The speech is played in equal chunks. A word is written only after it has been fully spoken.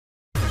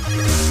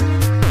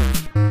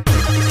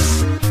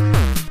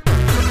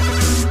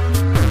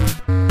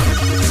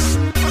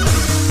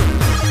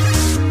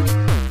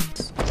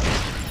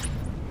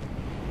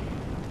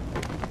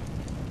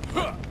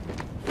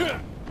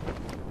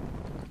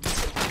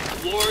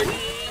Warden,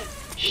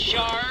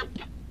 Sharp,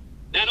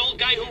 that old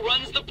guy who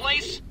runs the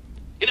place,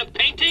 in a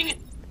painting,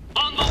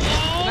 on the wall.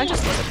 Didn't I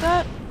just look at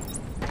that?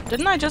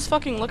 Didn't I just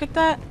fucking look at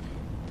that?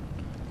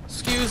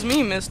 Excuse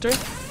me, mister.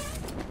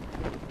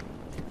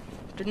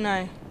 Didn't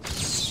I?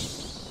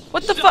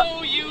 What the fuck?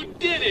 So you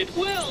did it!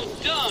 Well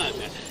done!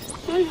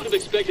 I would have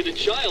expected a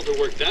child to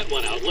work that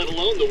one out, let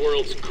alone the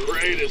world's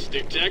greatest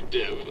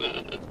detective.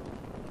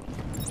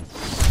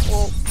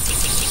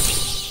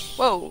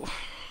 Whoa.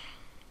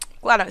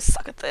 Glad I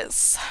suck at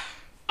this.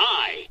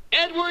 I,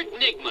 Edward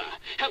Nigma,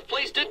 have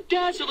placed a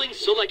dazzling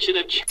selection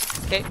of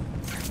Okay.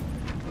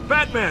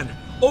 Batman!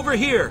 Over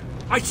here!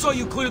 I saw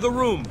you clear the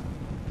room!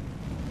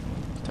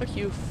 Took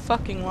you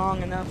fucking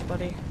long enough,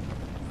 buddy.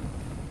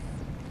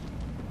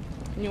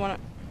 You wanna...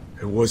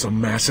 It was a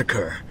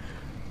massacre.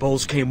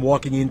 Bowles came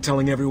walking in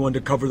telling everyone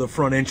to cover the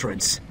front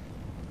entrance.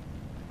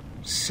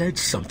 Said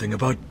something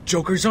about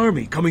Joker's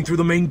army coming through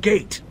the main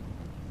gate.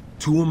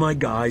 2 of my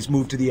guys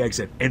moved to the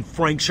exit, and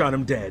Frank shot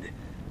him dead.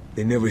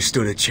 They never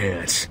stood a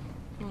chance.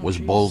 Was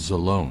Bowles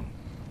alone?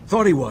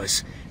 Thought he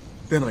was.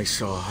 Then I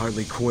saw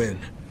Harley Quinn.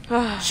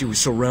 She was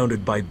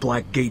surrounded by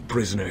Black Gate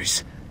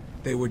prisoners.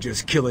 They were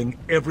just killing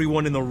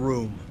everyone in the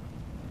room.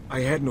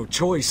 I had no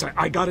choice.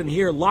 I got in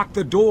here, locked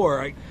the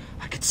door.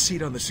 I could see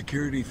it on the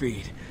security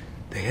feed.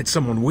 They had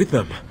someone with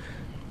them.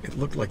 It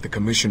looked like the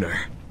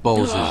commissioner.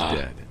 Bowles is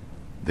dead.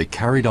 They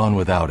carried on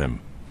without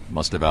him.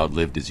 Must have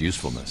outlived his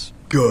usefulness.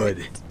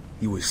 Good.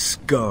 He was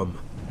scum.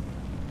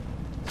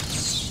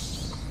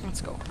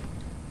 Let's go.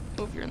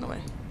 Move, you're in the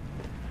way.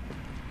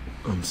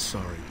 I'm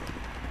sorry.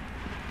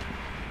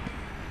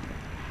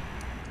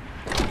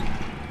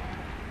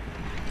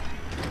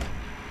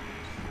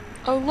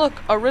 Oh look,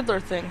 a Riddler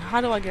thing.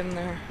 How do I get in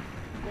there?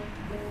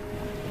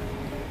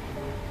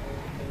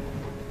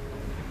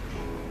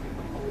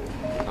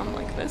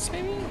 Like this,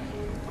 maybe?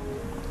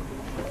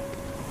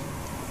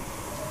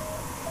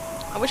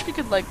 I wish we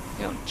could, like,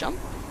 you know, jump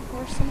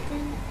or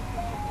something.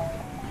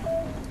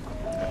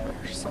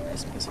 There's some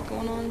nice music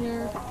going on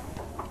here.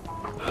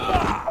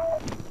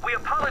 We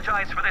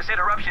apologize for this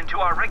interruption to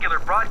our regular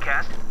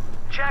broadcast.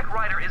 Jack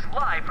Ryder is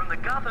live from the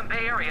Gotham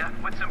Bay area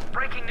with some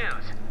breaking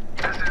news.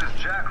 This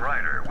is Jack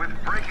Ryder with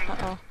breaking...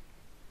 Uh-oh.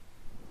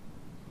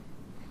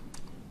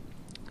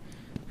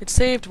 It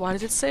saved. Why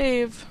did it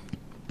save?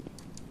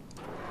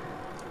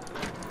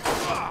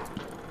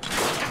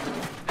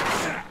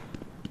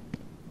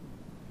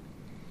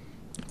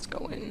 Let's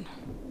go in.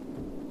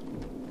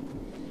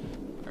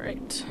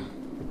 Alright.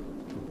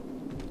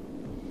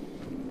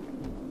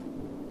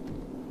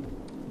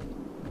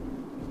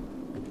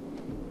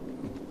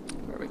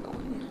 Where are we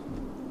going?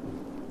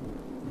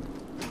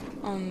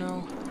 Oh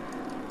no.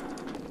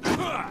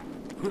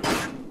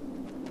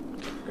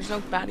 There's no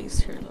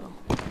baddies here though.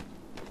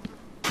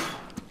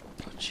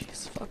 Oh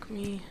jeez, fuck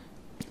me.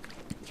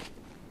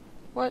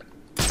 What?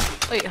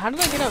 Wait, how did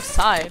I get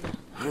outside?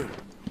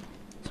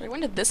 Sorry,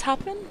 when did this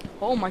happen?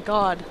 Oh my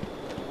god.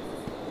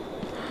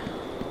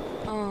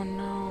 Oh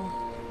no.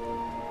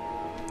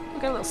 I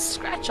got a little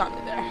scratch on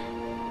me there.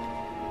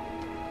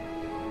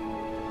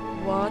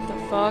 What the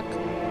fuck?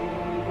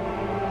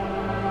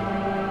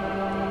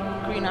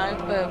 Green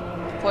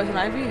ivy, poison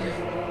ivy?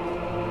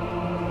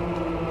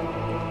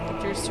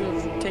 Appears to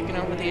have taken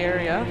over the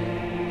area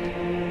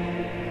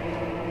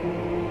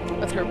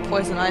with her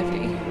poison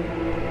ivy.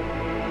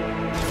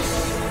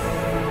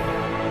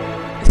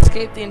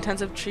 Escape the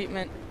intensive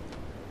treatment.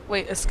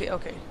 Wait, escape.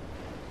 Okay.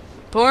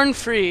 Born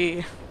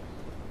free.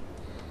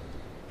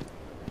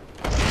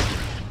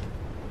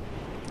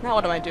 Now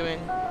what am I doing?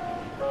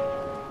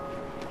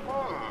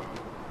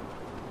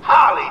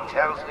 Harley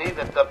tells me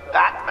that the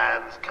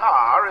Batman's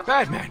car is...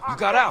 Batman, you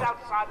got out.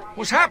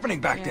 What's happening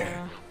back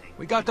there?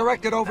 We got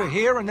directed over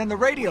here and then the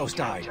radios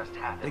died.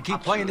 They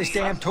keep playing this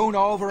damn tune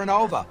over and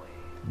over.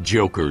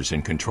 Joker's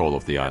in control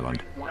of the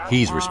island.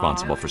 He's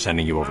responsible for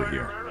sending you over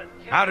here.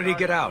 How did he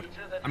get out?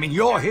 I mean,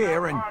 you're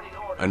here and...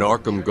 An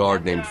Arkham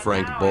guard named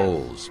Frank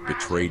Bowles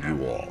betrayed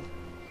you all.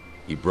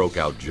 He broke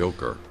out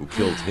Joker, who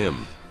killed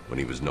him when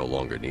he was no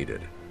longer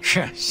needed.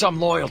 Some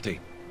loyalty.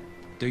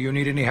 Do you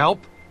need any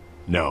help?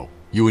 No.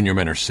 You and your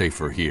men are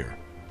safer here.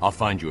 I'll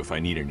find you if I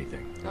need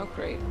anything. Oh,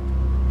 great.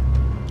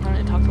 I'm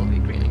gonna talk to Lady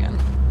Green again.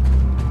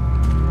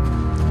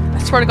 I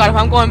swear to God, if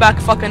I'm going back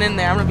fucking in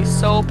there, I'm gonna be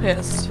so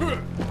pissed.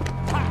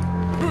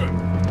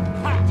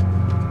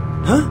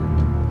 Huh?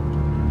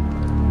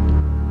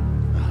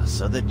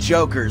 So the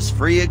Joker's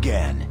free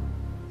again.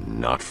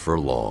 Not for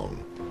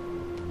long.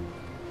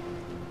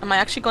 Am I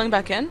actually going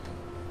back in?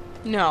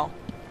 No.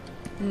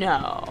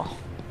 No.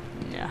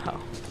 No.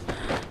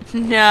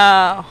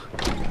 No.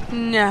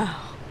 No.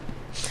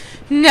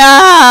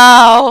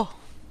 No!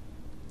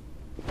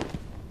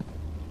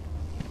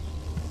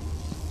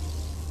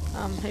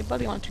 Hey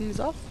buddy, wanna turn these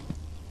off?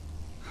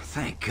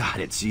 Thank God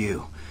it's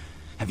you.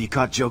 Have you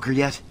caught Joker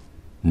yet?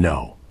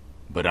 No.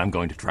 But I'm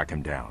going to track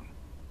him down.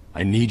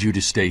 I need you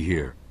to stay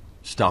here.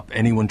 Stop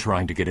anyone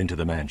trying to get into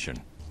the mansion.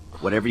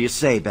 Whatever you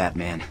say,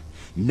 Batman.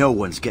 No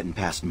one's getting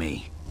past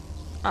me.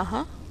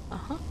 Uh-huh.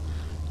 Uh-huh.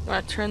 Do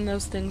I turn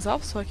those things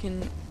off so I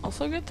can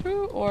also get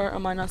through, or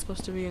am I not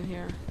supposed to be in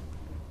here?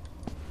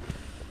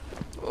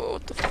 Oh,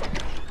 what the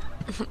fuck?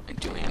 What am I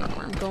doing? I don't know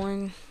where I'm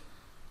going.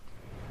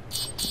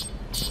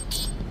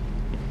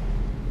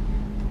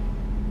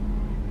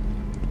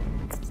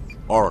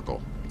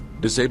 Oracle,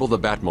 disable the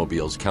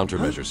Batmobile's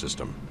countermeasure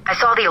system. I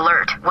saw the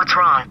alert. What's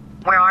wrong?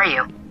 Where are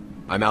you?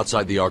 I'm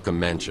outside the Arkham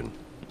Mansion.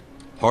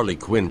 Harley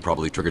Quinn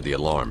probably triggered the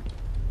alarm.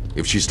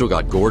 If she's still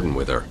got Gordon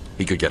with her,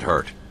 he could get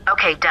hurt.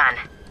 Okay, done.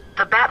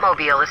 The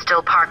Batmobile is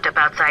still parked up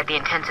outside the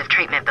intensive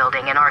treatment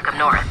building in Arkham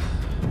North.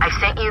 I've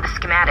sent you the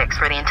schematics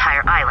for the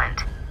entire island.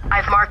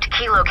 I've marked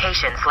key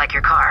locations like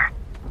your car.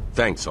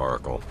 Thanks,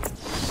 Oracle.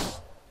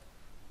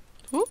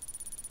 Ooh.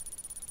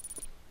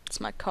 It's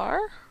my car?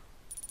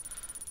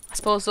 I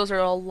suppose those are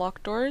all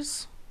locked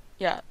doors?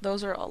 Yeah,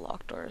 those are all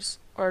locked doors.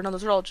 Or no,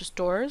 those are all just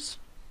doors.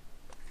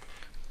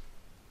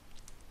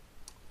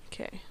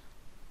 Okay.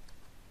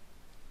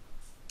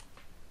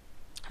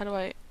 How do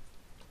I...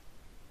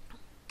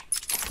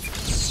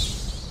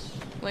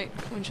 Wait,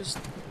 let me just...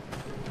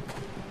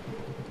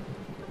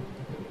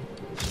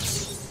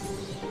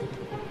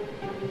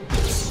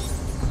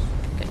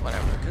 Okay,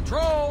 whatever.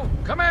 Control!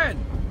 Come in!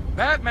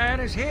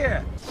 Batman is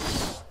here!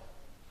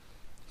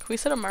 Can we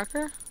set a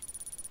marker?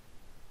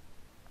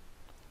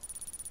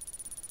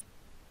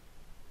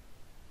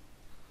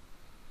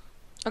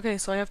 Okay,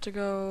 so I have to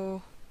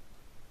go...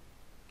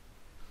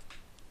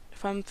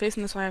 If I'm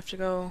facing this way, I have to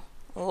go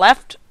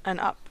left and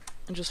up,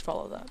 and just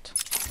follow that.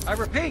 I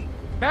repeat,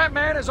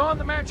 Batman is on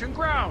the mansion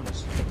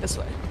grounds! This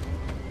way.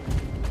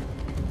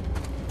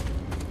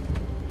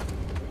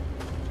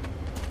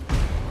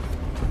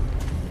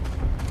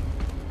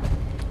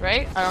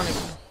 Right? I don't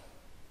even...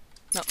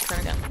 No, turn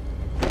again.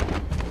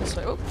 This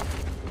way, oh.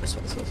 This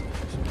way, this way, this way.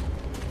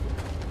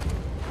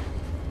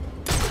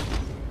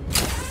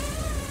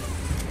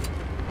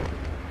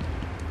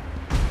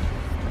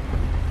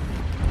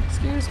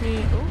 Excuse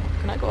me. Oh,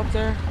 can I go up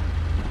there?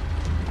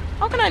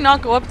 How can I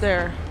not go up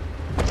there?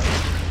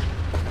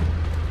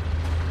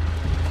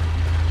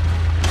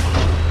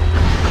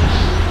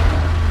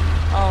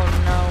 Oh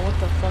no, what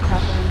the fuck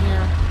happened in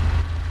here?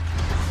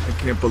 I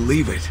can't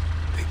believe it.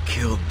 They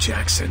killed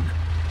Jackson.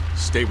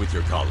 Stay with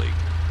your colleague.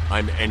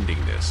 I'm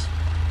ending this.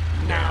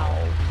 Now.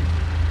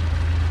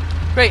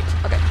 Great,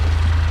 okay.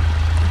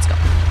 Let's go.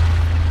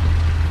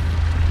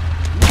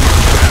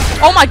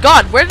 Oh my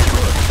god, where did...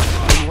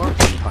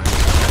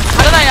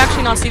 How did I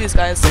actually not see these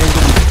guys?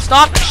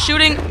 Stop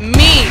shooting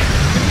me!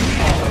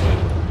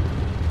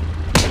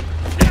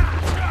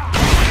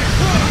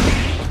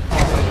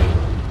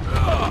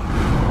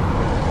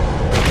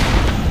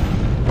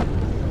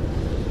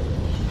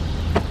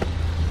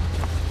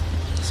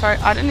 Sorry,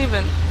 I didn't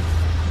even...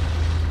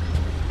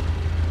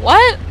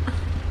 What?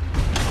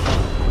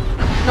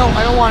 No,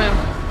 I don't want to.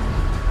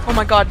 Oh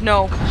my god,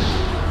 no.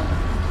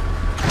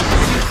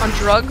 On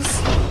drugs?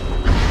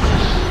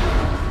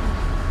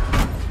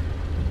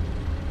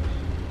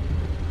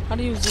 How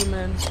do you zoom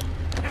in?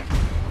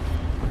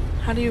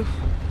 How do you...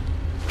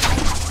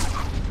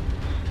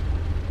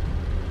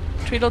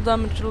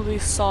 Tweedledum and Tweedledee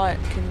saw it.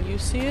 Can you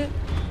see it?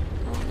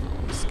 Oh no,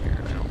 I'm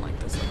scared. I don't like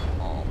this at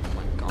all. Oh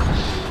my god.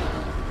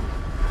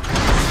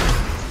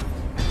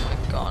 Oh my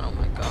god, oh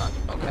my god.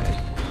 Okay.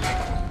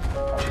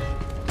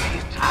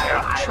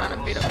 I'm trying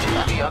to beat up the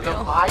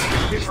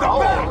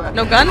Batmobile.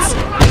 No guns?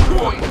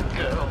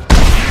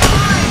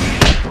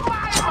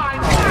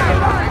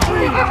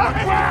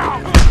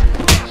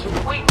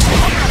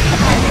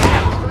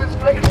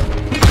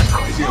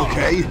 Is he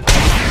okay?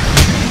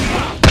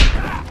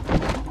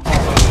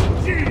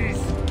 Jeez!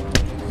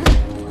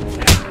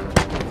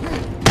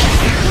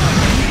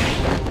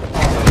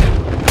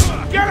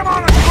 Get him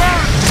on the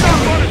ground and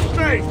stomp on his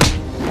face!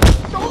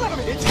 Don't let him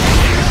hit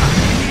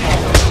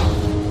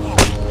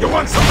you! You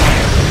want something?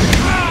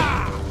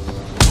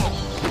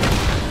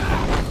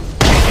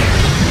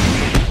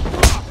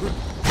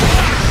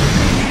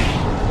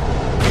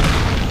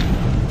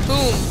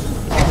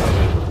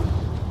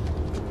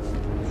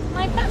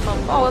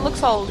 Oh, it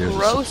looks all There's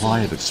gross. a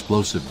supply of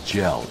explosive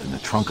gel in the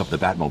trunk of the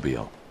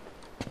Batmobile.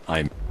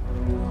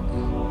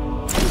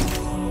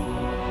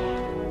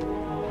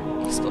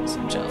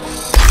 Explosive gel.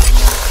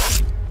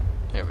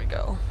 There we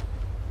go.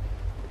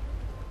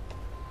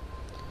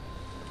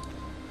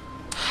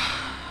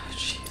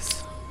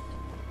 Jeez.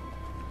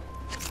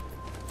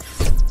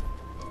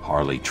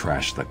 Harley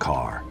trashed the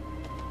car.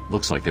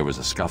 Looks like there was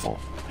a scuffle.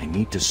 I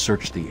need to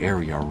search the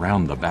area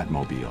around the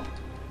Batmobile.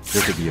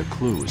 There could be a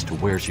clue as to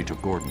where she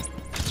took Gordon.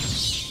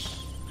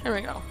 Here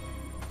we go.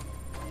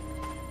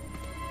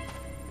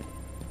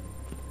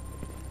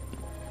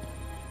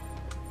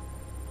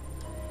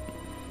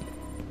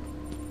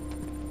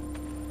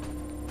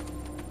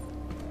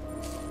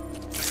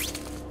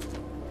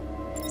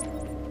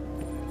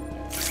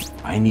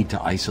 I need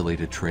to isolate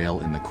a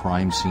trail in the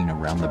crime scene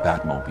around the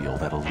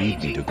Batmobile that'll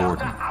lead me to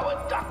Gordon.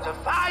 Dr.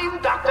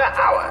 Fine Dr.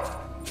 Howard.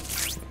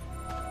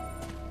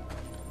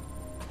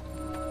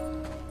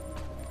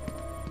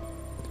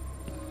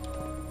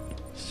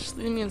 Just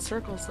leaving me in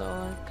circles though,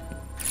 like.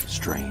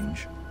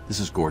 Strange. This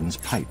is Gordon's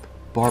pipe.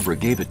 Barbara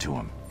gave it to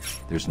him.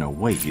 There's no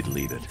way he'd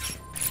leave it.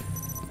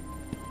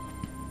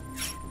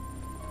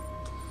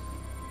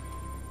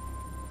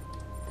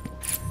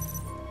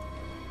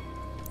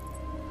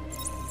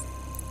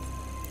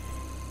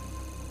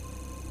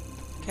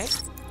 Okay.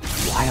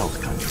 Wild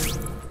country.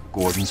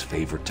 Gordon's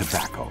favorite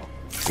tobacco.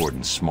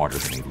 Gordon's smarter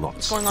than he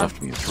looks.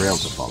 Left me a trail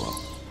to follow.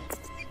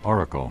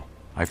 Oracle,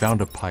 I found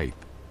a pipe.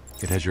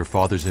 It has your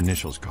father's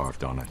initials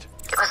carved on it.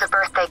 It was a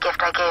birthday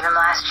gift I gave him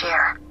last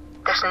year.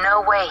 There's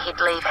no way he'd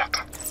leave it.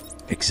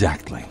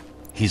 Exactly.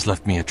 He's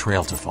left me a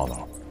trail to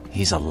follow.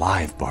 He's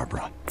alive,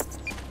 Barbara.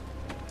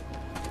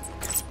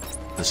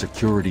 The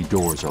security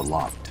doors are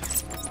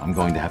locked. I'm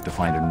going to have to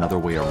find another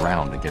way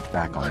around to get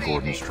back on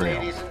Gordon's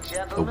trail.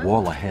 The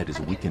wall ahead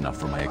is weak enough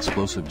for my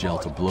explosive gel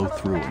to blow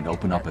through and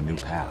open up a new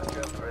path.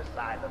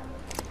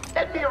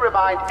 Let me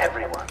remind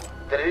everyone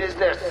that it is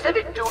their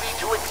civic duty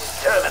to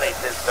exterminate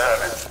this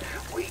vermin.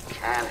 We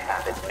can't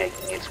have it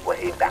making its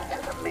way back to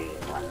the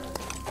mainland.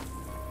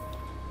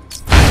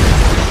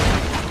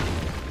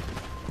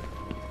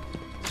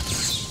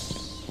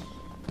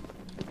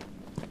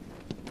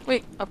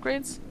 Wait,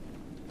 upgrades?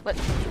 What?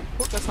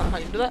 Oh, that's not how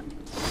you do that.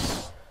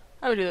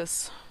 How do we do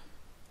this?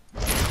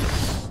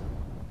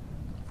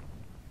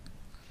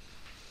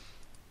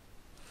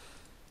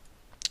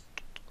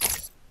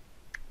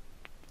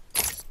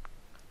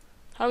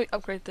 How do we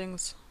upgrade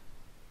things?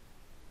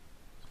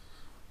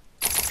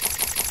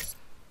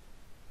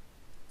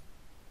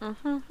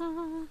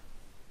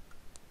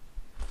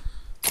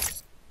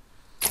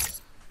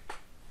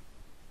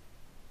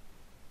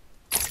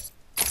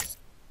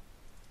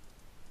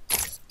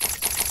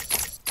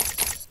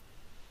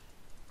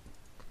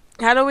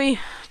 How do we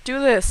do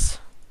this?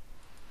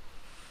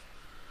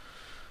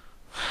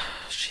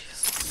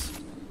 Jesus.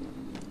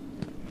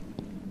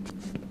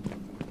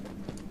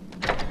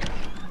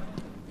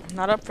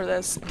 Not up for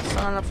this.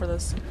 Not up for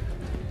this.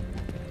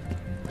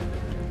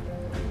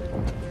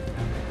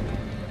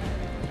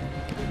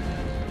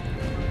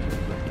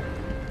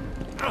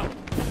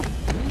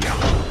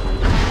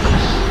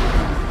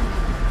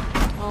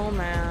 Oh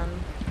man.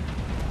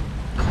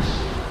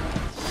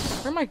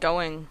 Where am I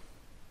going?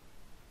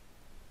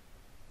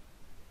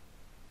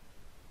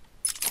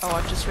 Oh,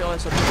 I just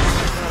realized that I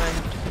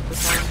have to put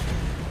this on.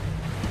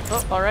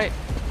 Oh, alright.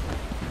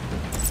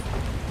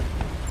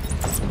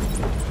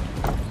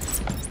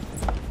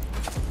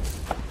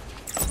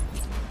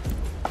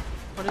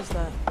 What is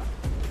that?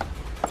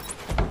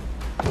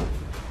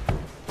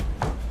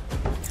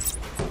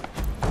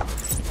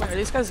 Wait, are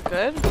these guys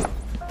good?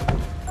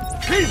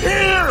 He's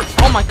here!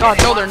 Oh my god,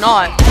 no they're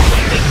not.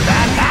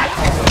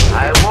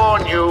 I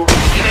warn you,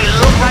 you may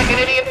look like an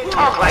idiot and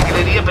talk like an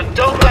idiot, but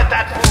don't let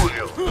that fool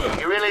you.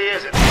 He really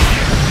isn't.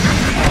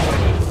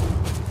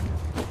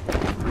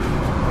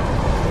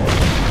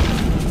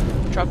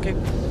 Dropkick.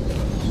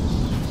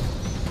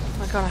 Oh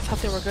my god, I thought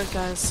they were good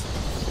guys.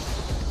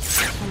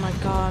 Oh my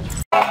god.